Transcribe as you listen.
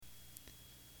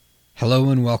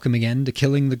Hello and welcome again to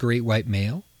Killing the Great White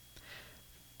Male.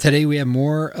 Today we have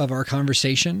more of our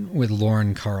conversation with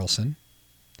Lauren Carlson.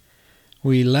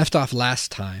 We left off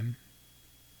last time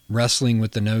wrestling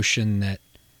with the notion that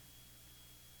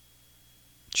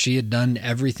she had done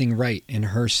everything right in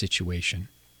her situation,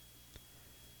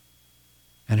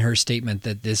 and her statement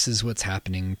that this is what's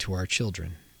happening to our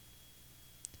children.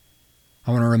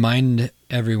 I want to remind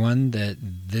everyone that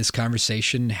this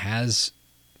conversation has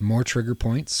more trigger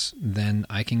points than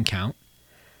I can count,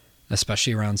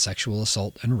 especially around sexual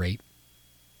assault and rape,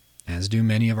 as do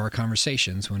many of our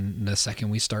conversations when the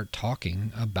second we start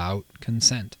talking about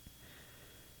consent.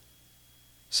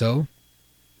 So,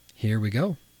 here we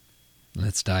go.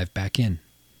 Let's dive back in.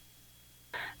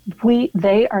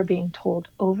 They are being told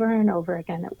over and over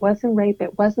again, it wasn't rape,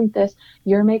 it wasn't this,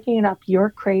 you're making it up, you're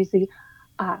crazy.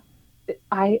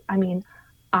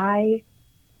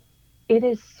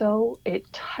 It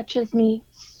touches me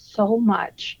so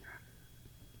much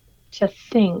to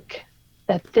think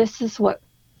that this is what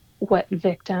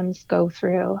victims go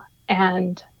through.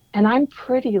 And I'm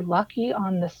pretty lucky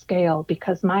on the scale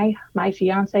because my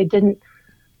fiance didn't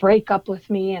break up with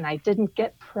me and I didn't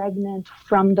get pregnant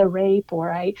from the rape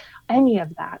or any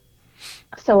of that.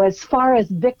 So as far as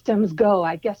victims go,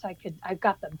 I guess I've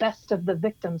got the best of the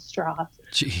victim straws.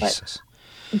 Jesus.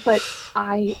 But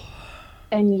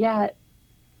yet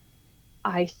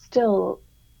I still,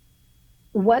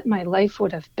 what my life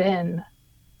would have been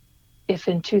if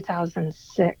in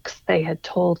 2006 they had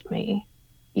told me,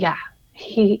 yeah,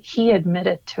 he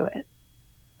admitted to it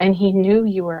and he knew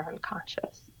you were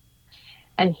unconscious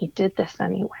and he did this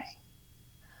anyway,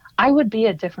 I would be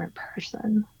a different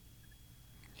person.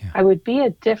 Yeah. I would be a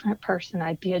different person.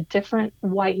 I'd be a different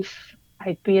wife.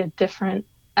 I'd be a different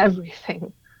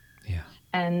everything. Yeah.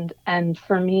 And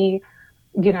for me,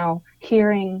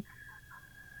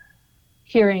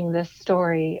 hearing this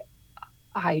story,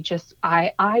 I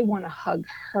want to hug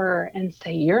her and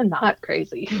say, you're not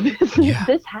crazy.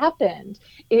 This happened.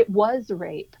 It was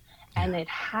rape and it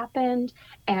happened.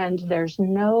 And there's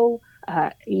no,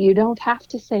 you don't have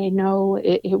to say no,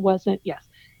 it wasn't. Yes.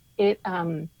 It,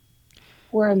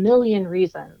 for a million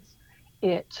reasons,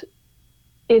 it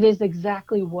is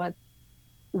exactly what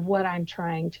I'm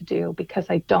trying to do because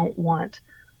I don't want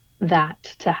that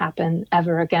to happen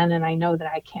ever again. And I know that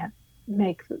I can't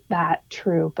make that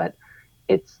true, but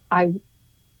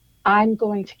I'm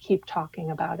going to keep talking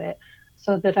about it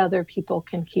so that other people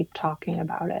can keep talking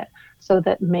about it so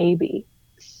that maybe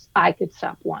I could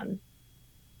stop one.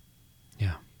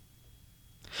 Yeah.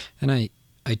 And I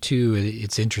too,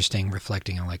 it's interesting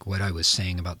reflecting on like what I was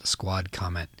saying about the squad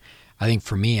comment. I think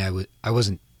for me, I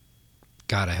wasn't,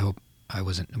 God, I hope I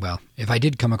wasn't, well, if I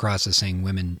did come across as saying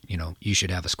women, you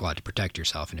should have a squad to protect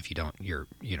yourself. And if you don't, you're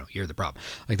the problem.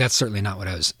 Like, that's certainly not what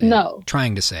I was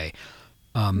trying to say.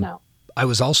 No. I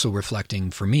was also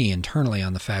reflecting for me internally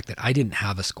on the fact that I didn't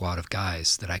have a squad of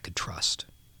guys that I could trust.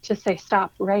 Just say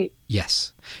stop, right?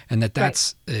 Yes. And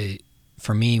that's,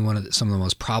 for me, some of the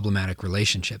most problematic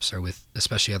relationships are with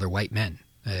especially other white men.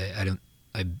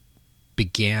 I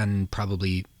began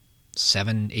probably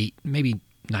 7, 8, maybe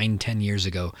 9, 10 years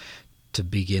ago to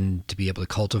begin to be able to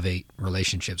cultivate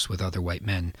relationships with other white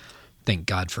men. Thank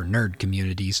God for nerd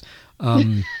communities.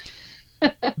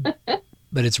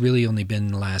 But it's really only been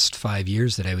the last 5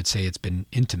 years that I would say it's been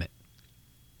intimate.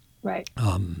 Right.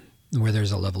 Where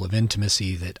there's a level of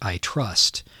intimacy that I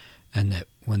trust, and that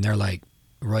when they're like,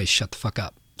 Royce, shut the fuck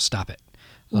up, stop it,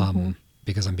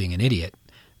 because I'm being an idiot,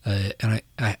 and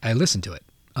I listen to it,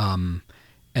 and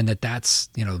that's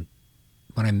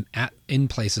when I'm in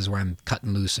places where I'm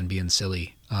cutting loose and being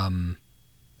silly,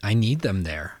 I need them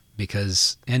there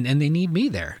because and they need me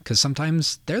there because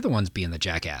sometimes they're the ones being the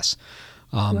jackass.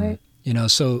 Right.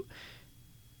 So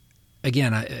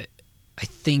again, I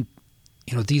think,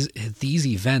 these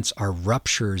events are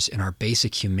ruptures in our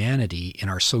basic humanity, in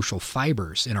our social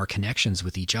fibers, in our connections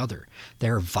with each other.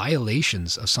 They're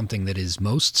violations of something that is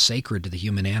most sacred to the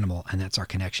human animal, and that's our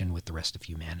connection with the rest of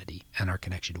humanity and our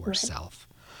connection to ourself.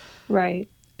 Right.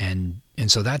 And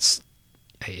so that's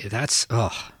so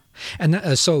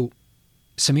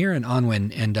Samira and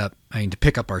Anwen end up, to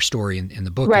pick up our story in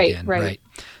the book again, right?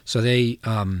 So they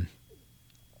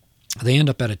end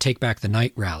up at a Take Back the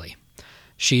Night rally.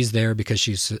 She's there because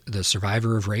she's a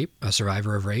survivor of rape.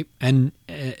 And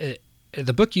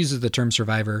the book uses the term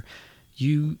survivor.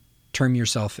 You term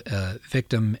yourself a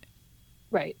victim.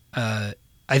 Right. I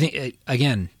think,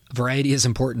 again, variety is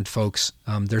important, folks.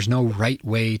 There's no right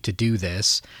way to do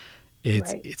this.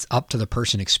 Right. It's up to the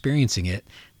person experiencing it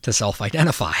to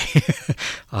self-identify.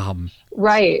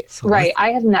 Right. So Right.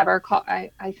 I have never called,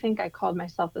 I think I called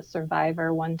myself a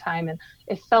survivor one time, and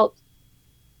it felt,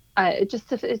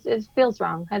 it feels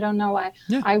wrong. I don't know why.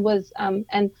 yeah, I was,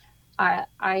 and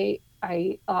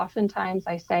I oftentimes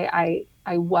I say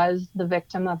I was the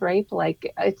victim of rape.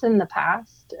 Like it's in the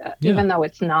past, yeah, even though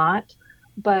it's not.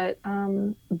 But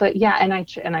yeah,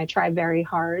 and I try very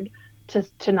hard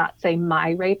to not say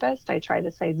my rapist. I try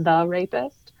to say the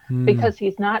rapist mm, because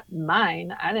he's not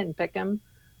mine. I didn't pick him.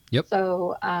 yep,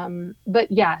 So, but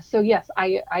yeah, so yes,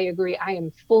 I agree. I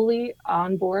am fully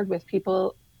on board with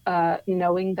people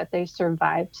knowing that they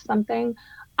survived something.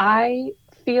 I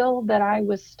feel that I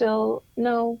was still,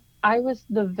 no, I was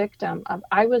the victim of,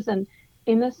 I was an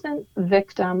innocent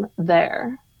victim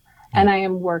there. And yep. I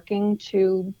am working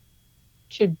to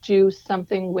do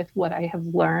something with what I have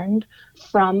learned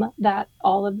from that,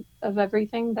 all of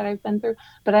everything that I've been through.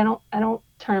 But I don't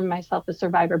term myself a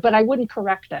survivor, but I wouldn't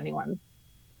correct anyone.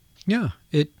 Yeah,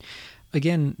 it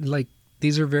again, like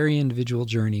these are very individual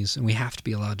journeys, and we have to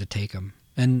be allowed to take them.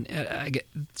 And I get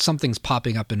something's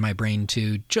popping up in my brain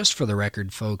too. Just for the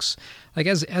record, folks, like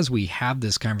as we have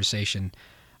this conversation,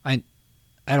 I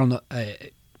I don't know.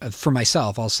 For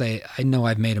myself, I'll say I know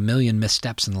I've made a million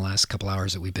missteps in the last couple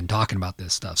hours that we've been talking about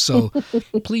this stuff. So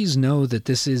please know that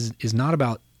this is not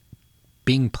about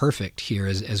being perfect here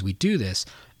as we do this.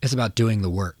 It's about doing the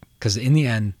work, because in the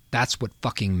end, that's what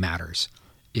fucking matters.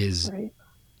 Is Right.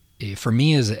 for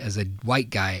me as a white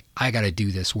guy, I got to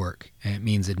do this work, and it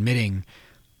means admitting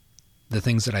the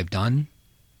things that I've done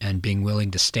and being willing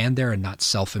to stand there and not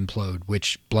self-implode,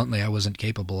 which bluntly I wasn't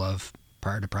capable of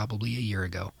prior to probably a year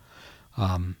ago.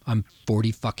 I'm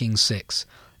 40 fucking 6,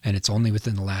 and it's only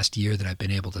within the last year that I've been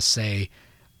able to say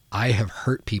I have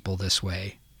hurt people this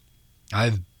way.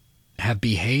 I've have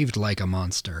behaved like a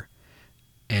monster,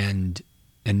 and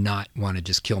not want to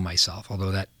just kill myself,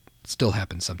 although that still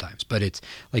happens sometimes. But it's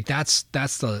like that's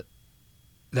the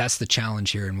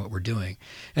challenge here in what we're doing.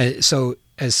 So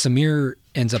as Samir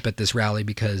ends up at this rally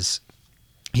because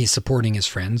he's supporting his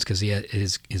friends, because he had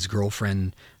his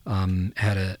girlfriend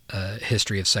had a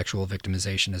history of sexual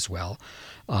victimization as well,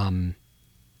 and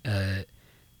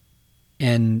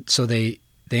so they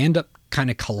end up kind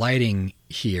of colliding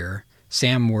here.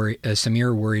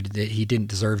 Samir worried that he didn't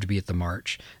deserve to be at the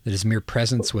march, that his mere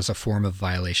presence was a form of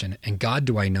violation. And God,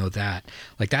 do I know that.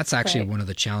 Like, that's actually Right. one of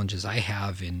the challenges I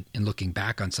have in looking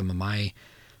back on some of my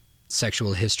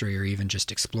sexual history, or even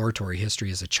just exploratory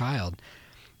history as a child,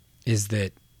 is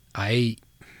that I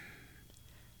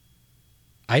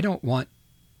don't want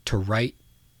to write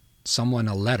someone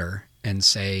a letter and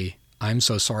say, I'm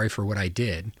so sorry for what I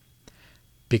did.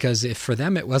 Because if for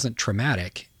them it wasn't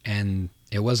traumatic, and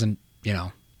it wasn't,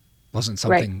 wasn't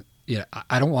something, Right.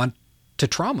 I don't want to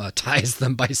traumatize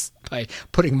them by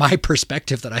putting my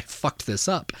perspective that I fucked this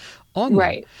up on them.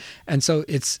 Right. And so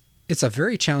it's a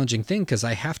very challenging thing, because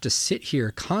I have to sit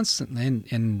here constantly,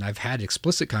 and I've had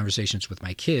explicit conversations with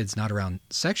my kids, not around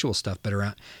sexual stuff, but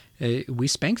around, we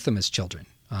spanked them as children.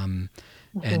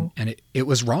 Mm-hmm. And it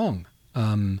was wrong.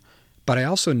 But I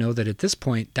also know that at this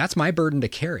point, that's my burden to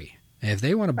carry. If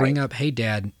they want to bring Right. up, hey,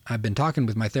 Dad, I've been talking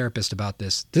with my therapist about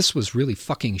this. This was really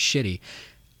fucking shitty.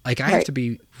 Like, I have Right. to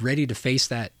be ready to face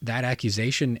that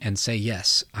accusation and say,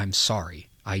 yes, I'm sorry.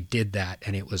 I did that,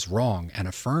 and it was wrong, and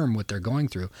affirm what they're going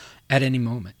through at any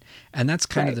moment. And that's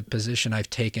kind of Right. the position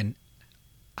I've taken.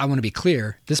 I want to be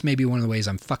clear. This may be one of the ways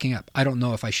I'm fucking up. I don't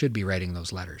know if I should be writing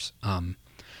those letters.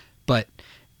 But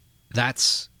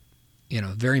that's,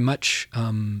 very much,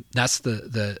 that's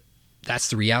the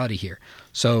reality here.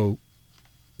 So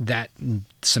that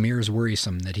Samir is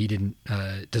worrisome that he didn't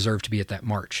deserve to be at that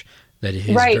march, that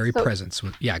his Right. very So presence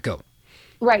was, yeah, go.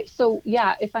 right. So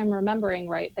yeah, if I'm remembering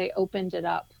right, they opened it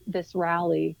up, this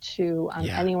rally, to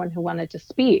Yeah. anyone who wanted to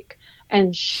speak,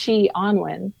 and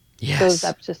Onwin goes Yes.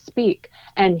 up to speak,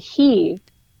 and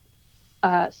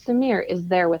Samir is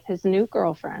there with his new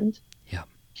girlfriend, Yeah.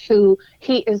 who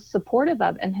he is supportive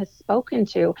of and has spoken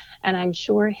to, and I'm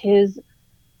sure his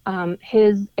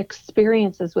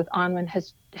experiences with Anwen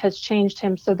has changed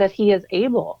him so that he is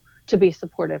able to be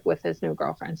supportive with his new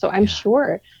girlfriend. So I'm Yeah.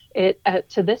 sure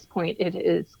to this point, it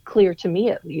is clear to me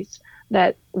at least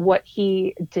that what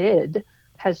he did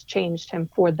has changed him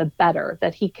for the better,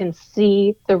 that he can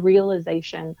see the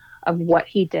realization of what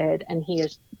he did, and he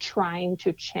is trying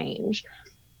to change.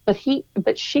 But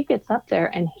she gets up there,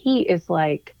 and he is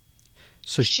like,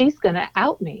 So she's going to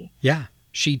out me. yeah,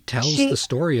 she tells the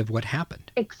story of what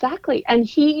happened. Exactly. And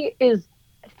he is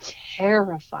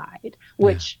terrified,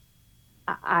 which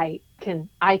I can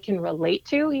relate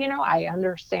to. I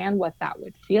understand what that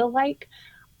would feel like.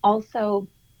 Also,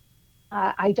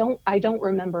 I don't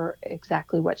remember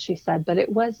exactly what she said, but it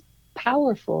was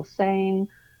powerful, saying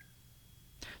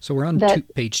So we're on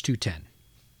that. page 210.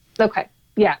 Okay,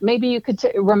 yeah, maybe you could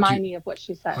remind me of what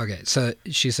she said. Okay, so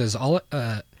she says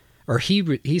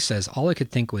he says, all I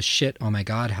could think was, shit, oh my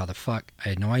God, how the fuck? I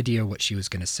had no idea what she was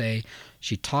going to say.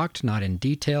 She talked not in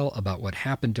detail about what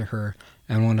happened to her,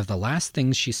 and one of the last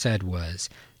things she said was,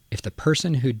 if the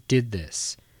person who did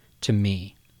this to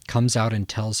me comes out and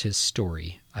tells his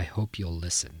story, I hope you'll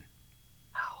listen.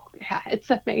 Oh, yeah, it's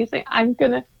amazing.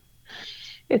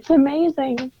 It's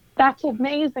amazing. That's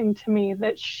amazing to me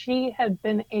that she had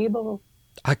been able.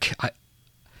 The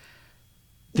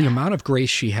amount of grace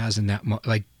she has in that,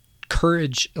 like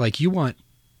courage, like you want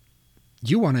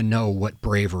to know what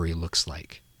bravery looks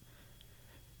like.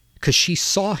 Because she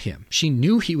saw him. She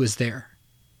knew he was there.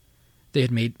 They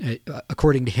had made,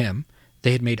 according to him,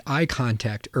 they had made eye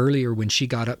contact earlier when she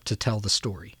got up to tell the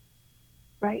story.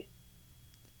 Right.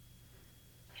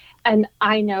 And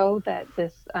I know that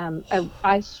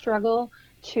I struggle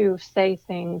to say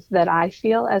things that I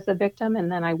feel as a victim,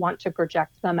 and then I want to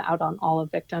project them out on all of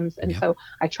victims. And so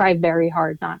I try very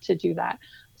hard not to do that.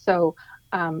 So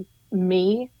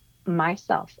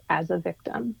myself as a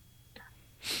victim,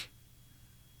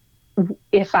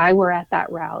 if I were at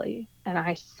that rally and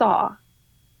I saw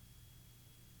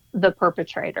the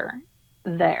perpetrator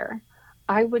there,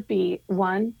 I would be,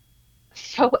 one,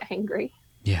 so angry.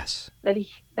 Yes. That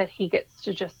he gets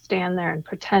to just stand there and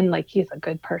pretend like he's a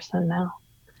good person now.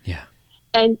 Yeah.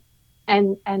 And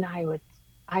I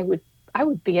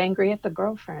would be angry at the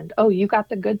girlfriend. Oh, you got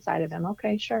the good side of him.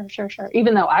 Okay, sure.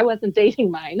 Even though I wasn't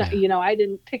dating mine, I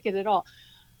didn't pick it at all.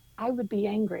 I would be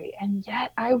angry, and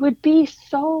yet I would be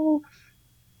so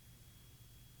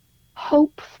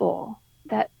hopeful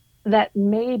that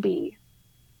maybe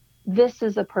this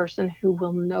is a person who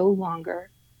will no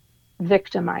longer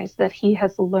victimize, that he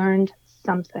has learned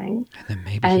something, and then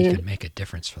maybe he can make a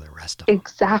difference for the rest of them.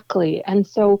 Exactly. And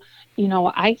so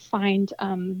I find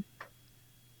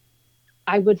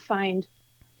I would find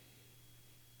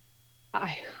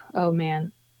I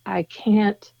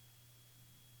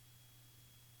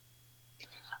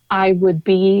would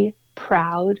be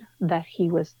proud that he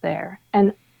was there,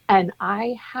 and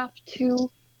I have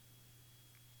to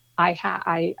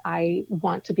I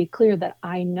want to be clear that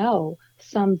I know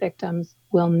some victims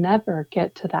will never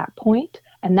get to that point,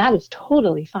 and that is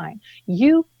totally fine.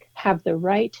 You have the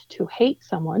right to hate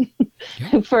someone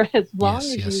for as long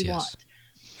as you want.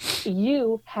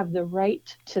 You have the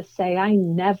right to say, I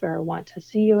never want to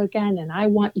see you again, and I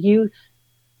want you.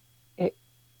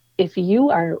 If you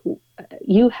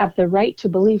have the right to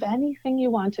believe anything you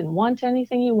want and want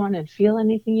anything you want and feel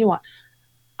anything you want.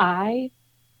 I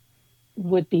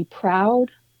would be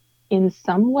proud in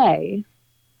some way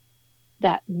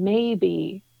that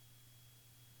maybe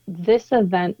this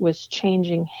event was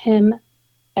changing him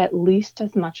at least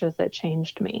as much as it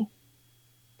changed me.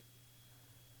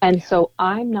 And so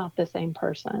I'm not the same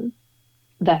person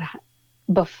that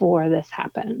before this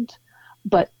happened.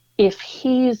 But if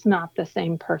he's not the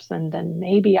same person, then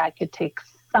maybe I could take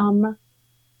some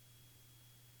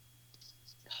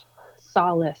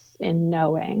solace in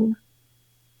knowing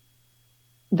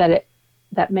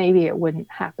that maybe it wouldn't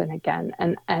happen again.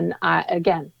 And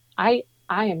I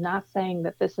am not saying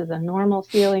that this is a normal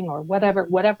feeling or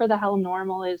whatever the hell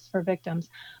normal is for victims,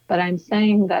 but I'm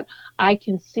saying that I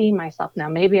can see myself now.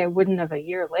 Maybe I wouldn't have a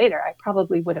year later. I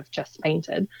probably would have just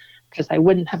fainted because I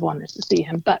wouldn't have wanted to see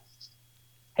him, but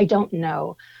I don't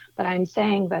know. But I'm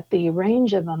saying that the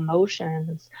range of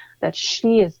emotions that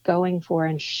she is going for,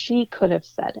 and she could have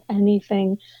said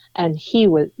anything, and he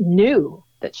knew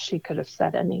that she could have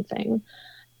said anything.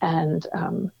 And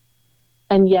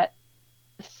yet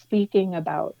speaking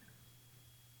about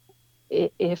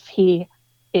if he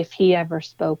ever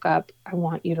spoke up, I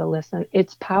want you to listen.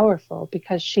 It's powerful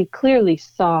because she clearly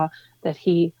saw that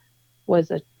he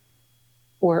was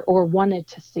or wanted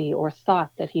to see or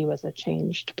thought that he was a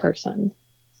changed person.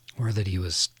 Or that he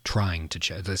was trying to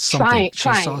change.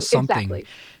 She saw something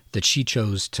that she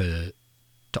chose to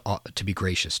be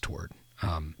gracious toward.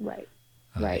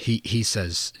 Right. He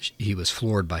says he was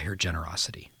floored by her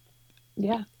generosity.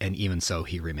 Yeah. And even so,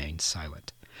 he remained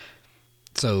silent.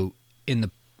 So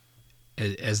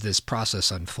as this process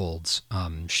unfolds,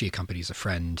 she accompanies a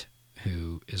friend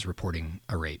who is reporting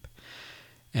a rape.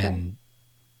 And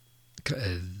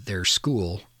their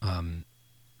school,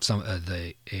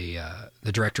 the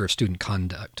director of student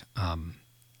conduct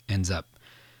ends up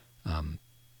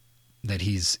that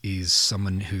he's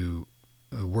someone who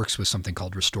works with something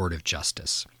called restorative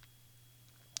justice.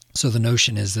 So the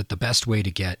notion is that the best way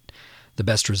to get the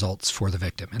best results for the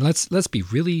victim, and let's be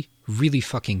really, really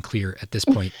fucking clear at this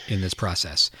point in this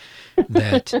process,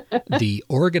 that the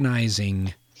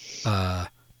organizing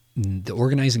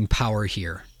power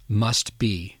here must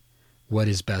be what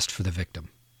is best for the victim.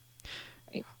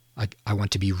 I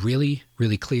want to be really,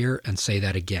 really clear and say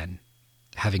that again.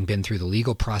 Having been through the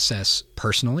legal process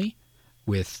personally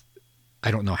with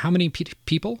I don't know how many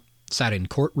people, sat in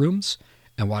courtrooms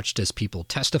and watched as people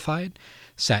testified,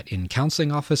 sat in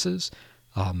counseling offices,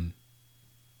 done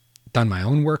my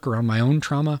own work around my own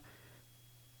trauma.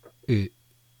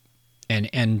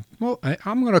 And well,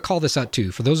 I'm going to call this out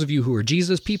too. For those of you who are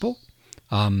Jesus people,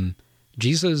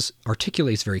 Jesus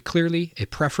articulates very clearly a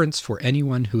preference for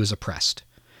anyone who is oppressed.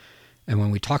 And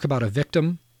when we talk about a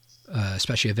victim,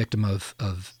 especially a victim of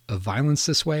violence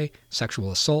this way,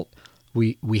 sexual assault,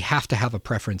 we have to have a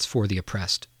preference for the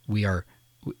oppressed.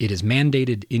 It is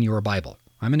mandated in your Bible.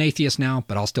 I'm an atheist now,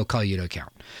 but I'll still call you to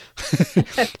account.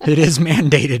 It is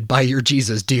mandated by your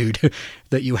Jesus dude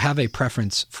that you have a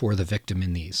preference for the victim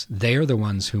in these. They are the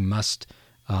ones who must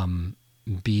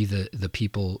be the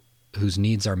people whose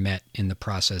needs are met in the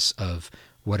process of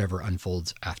whatever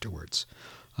unfolds afterwards.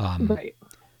 Right.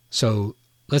 So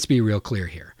let's be real clear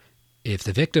here. If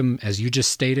the victim, as you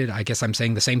just stated, I guess I'm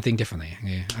saying the same thing differently.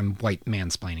 I'm white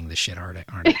mansplaining this shit, aren't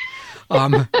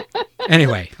I?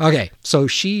 Anyway, okay. So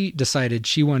she decided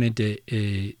she wanted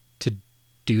to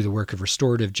do the work of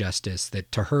restorative justice,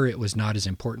 that to her it was not as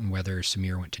important whether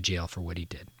Samir went to jail for what he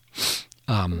did.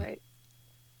 Right.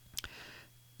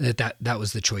 That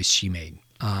was the choice she made.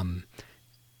 And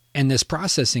this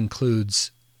process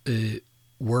includes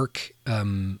work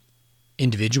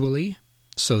individually,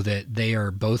 so that they are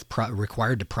both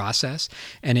required to process.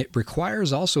 And it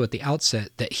requires also at the outset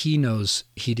that he knows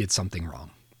he did something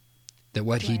wrong, that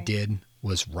what he did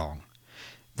was wrong,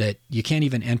 that you can't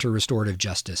even enter restorative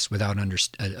justice without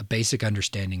a basic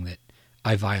understanding that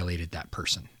I violated that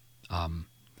person.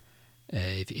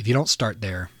 If you don't start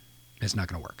there, it's not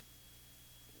going to work.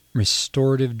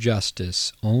 Restorative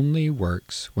justice only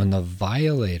works when the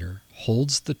violator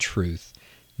holds the truth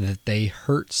that they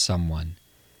hurt someone,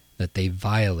 that they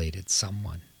violated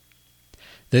someone.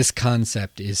 This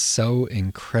concept is so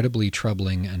incredibly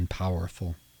troubling and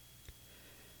powerful.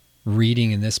 Reading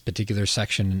in this particular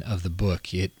section of the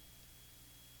book, it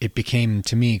became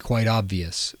to me quite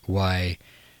obvious why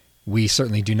we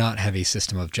certainly do not have a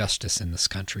system of justice in this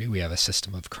country. We have a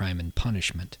system of crime and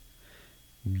punishment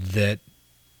that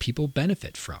people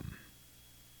benefit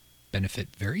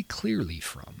very clearly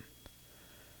from.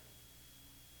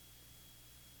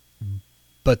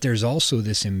 But there's also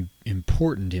this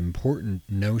important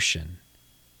notion,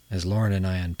 as Lauren and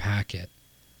I unpack it,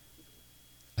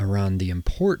 around the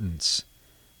importance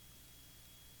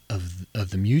of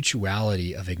the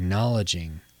mutuality of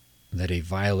acknowledging that a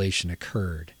violation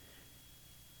occurred,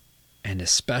 and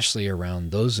especially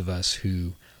around those of us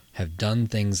who have done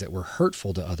things that were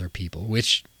hurtful to other people,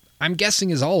 which I'm guessing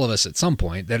is all of us at some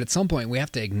point, that at some point we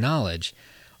have to acknowledge,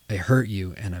 I hurt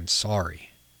you and I'm sorry.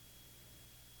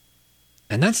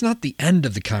 And that's not the end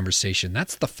of the conversation.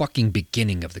 That's the fucking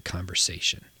beginning of the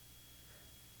conversation.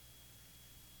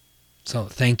 So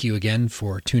thank you again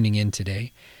for tuning in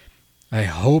today. I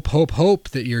hope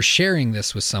that you're sharing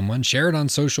this with someone. Share it on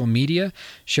social media.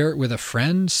 Share it with a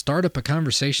friend. Start up a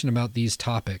conversation about these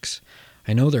topics.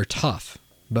 I know they're tough,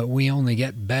 but we only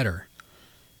get better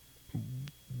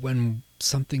when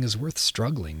something is worth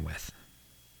struggling with.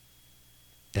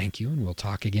 Thank you, and we'll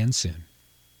talk again soon.